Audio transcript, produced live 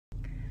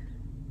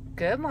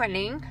Good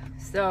morning.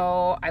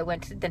 So I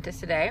went to the dentist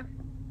today.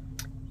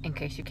 In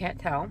case you can't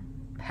tell,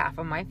 half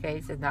of my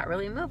face is not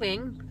really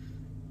moving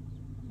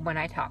when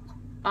I talk.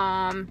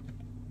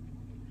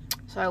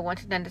 So I went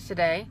to the dentist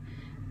today,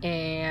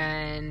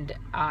 and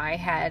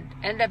I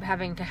ended up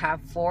having to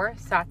have 4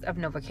 shots of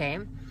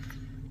Novocaine.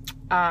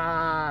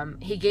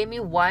 He gave me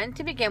 1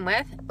 to begin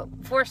with,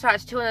 4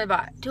 shots, 2 on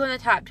the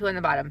top, 2 on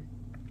the bottom.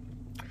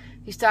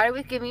 He started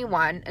with giving me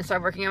 1 and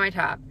started working on my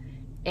top,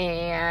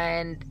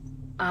 and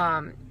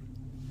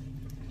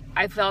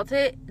I felt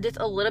it just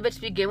a little bit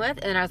to begin with,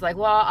 and I was like,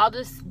 well, I'll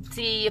just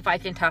see if I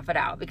can tough it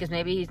out, because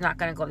maybe he's not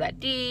going to go that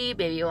deep,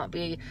 maybe it won't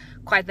be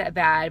quite that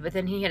bad. But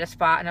then he hit a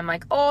spot, and I'm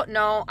like, oh,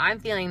 no, I'm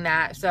feeling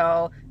that,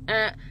 so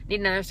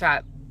need another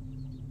shot.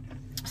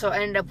 So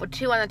I ended up with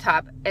 2 on the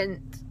top,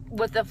 and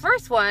with the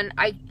first one,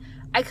 I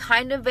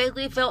kind of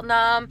vaguely felt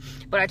numb,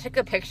 but I took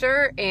a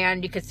picture,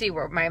 and you could see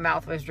where my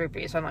mouth was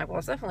droopy, so I'm like, well,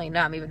 it's definitely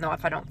numb, even though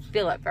if I don't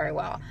feel it very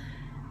well.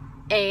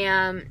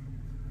 And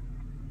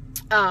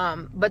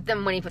but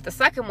then when he put the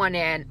second one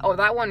in, oh,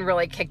 that one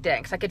really kicked in,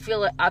 because I could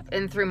feel it up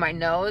and through my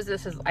nose.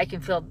 Well, I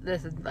can't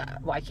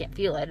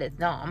feel it, it's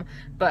numb,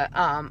 but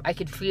I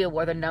could feel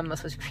where the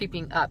numbness was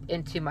creeping up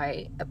into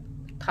my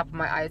top of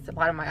my eyes, the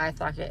bottom of my eye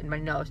socket, and my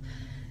nose.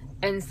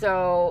 And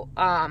so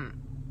and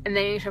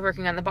then he started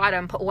working on the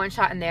bottom, put 1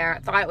 shot in there,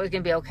 thought it was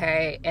gonna be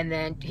okay, and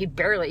then he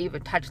barely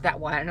even touched that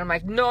one, and I'm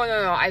like, no,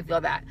 I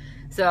feel that.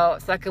 So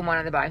second one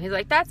on the bottom, he's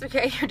like, that's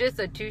okay, you're just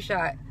a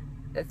 2-shot.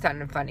 That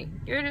sounded funny.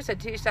 You're just a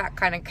 2-shot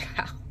kind of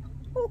cow.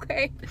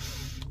 Okay.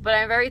 But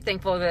I'm very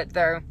thankful that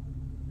they're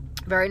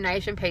very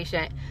nice and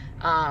patient.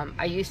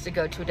 I used to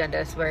go to a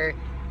dentist where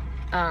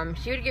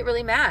she would get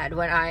really mad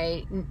when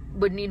I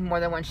would need more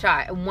than 1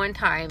 shot. And one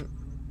time,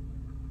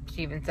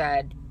 she even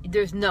said,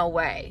 there's no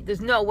way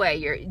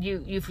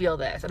you feel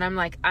this. And I'm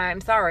like,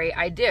 I'm sorry,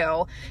 I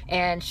do.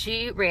 And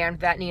she ran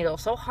that needle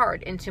so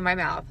hard into my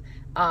mouth.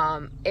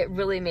 It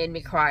really made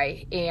me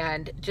cry,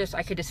 and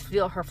I could just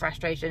feel her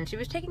frustration. She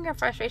was taking her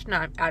frustration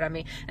out on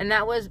me, and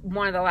that was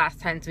one of the last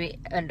times we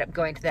ended up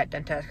going to that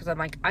dentist, because I'm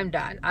like, I'm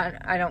done.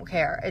 I don't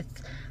care.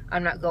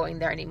 I'm not going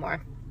there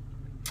anymore.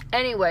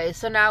 Anyway,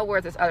 so now we're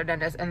at this other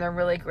dentist, and they're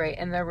really great,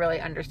 and they're really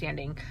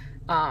understanding.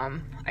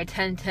 I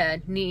tend to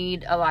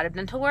need a lot of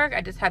dental work. I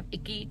just have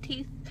icky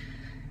teeth,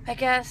 I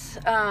guess.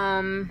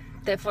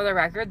 That for the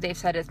record, they've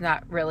said it's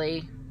not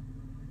really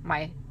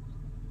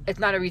it's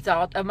not a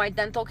result of my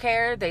dental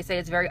care. They say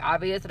it's very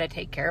obvious that I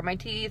take care of my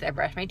teeth. I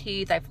brush my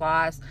teeth. I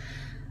floss.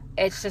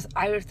 It's just,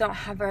 I just don't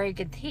have very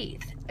good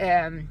teeth.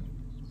 And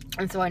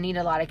so I need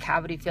a lot of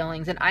cavity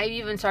fillings. And I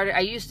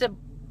used to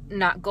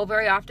not go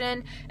very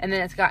often. And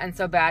then it's gotten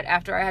so bad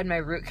after I had my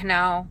root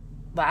canal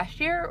last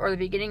year, or the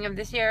beginning of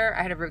this year.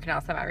 I had a root canal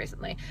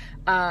semi-recently.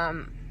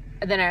 And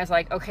then I was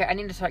like, okay, I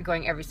need to start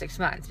going every 6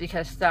 months,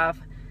 because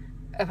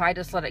if I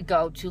just let it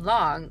go too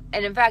long.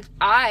 And in fact,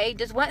 I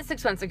just went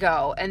 6 months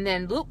ago, and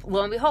then lo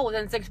and behold,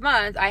 within 6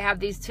 months, I have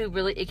these 2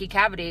 really icky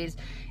cavities,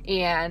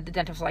 and the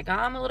dentist was like, oh,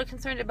 I'm a little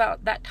concerned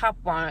about that top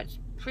one. It's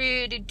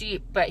pretty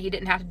deep, but he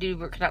didn't have to do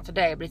root canal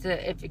today, but he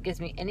said if it gives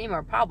me any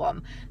more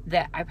problem,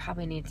 that I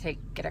probably need to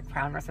get a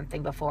crown or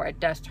something before it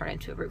does turn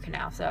into a root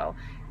canal. So,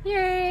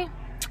 yay!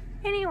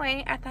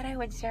 Anyway, I thought I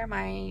would share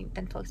my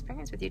dental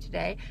experience with you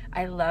today.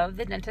 I love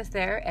the dentist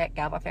there at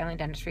Galva Family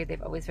Dentistry.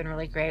 They've always been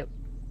really great.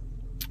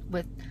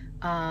 With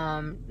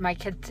my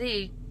kids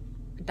see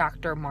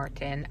Dr.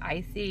 Martin.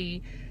 I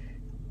see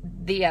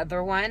the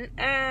other one.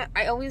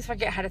 I always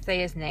forget how to say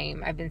his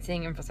name. I've been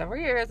seeing him for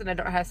several years, and I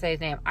don't know how to say his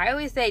name. I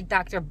always say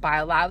Dr.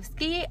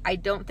 Bialowski. I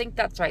don't think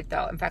that's right,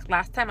 though. In fact,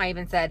 last time I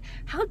even said,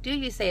 how do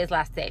you say his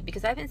last name?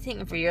 Because I've been seeing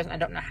him for years, and I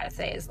don't know how to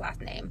say his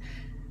last name.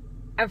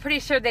 I'm pretty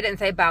sure they didn't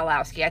say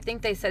Bialowski. I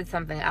think they said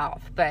something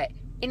else. But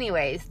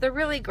anyways, they're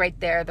really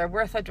great there. They're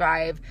worth a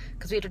drive,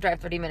 because we have to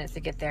drive 30 minutes to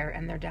get there,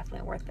 and they're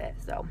definitely worth it.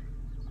 So,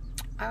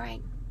 all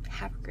right,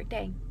 have a good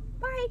day.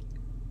 Bye.